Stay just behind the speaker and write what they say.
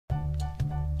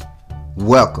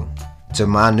Welcome to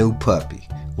my new puppy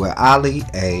with Ali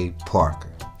A. Parker.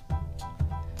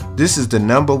 This is the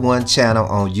 #1 channel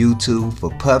on YouTube for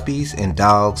puppies and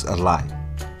dogs alike.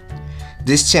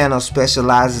 This channel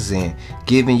specializes in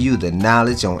giving you the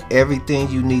knowledge on everything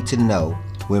you need to know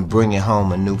when bringing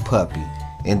home a new puppy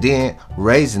and then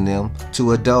raising them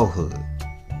to adulthood.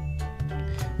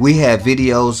 We have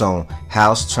videos on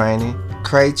house training,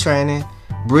 crate training,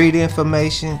 breed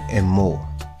information, and more.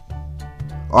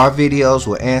 Our videos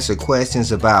will answer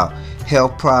questions about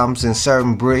health problems in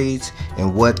certain breeds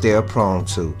and what they're prone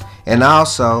to, and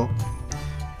also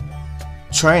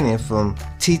training from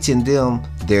teaching them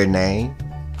their name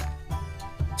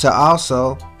to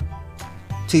also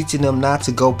teaching them not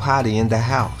to go potty in the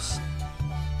house.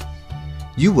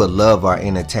 You will love our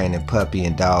entertaining puppy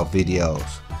and dog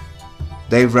videos.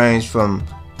 They range from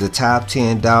the top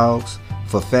 10 dogs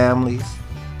for families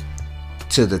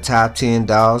to the top 10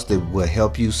 dogs that will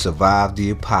help you survive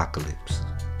the apocalypse.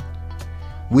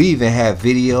 We even have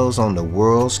videos on the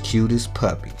world's cutest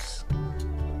puppies.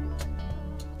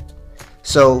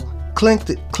 So click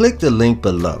the link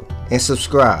below and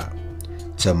subscribe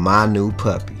to My New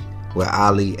Puppy with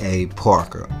Ali A.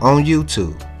 Parker on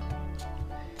YouTube.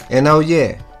 And oh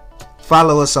yeah,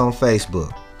 follow us on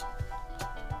Facebook.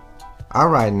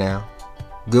 Alright now,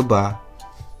 goodbye.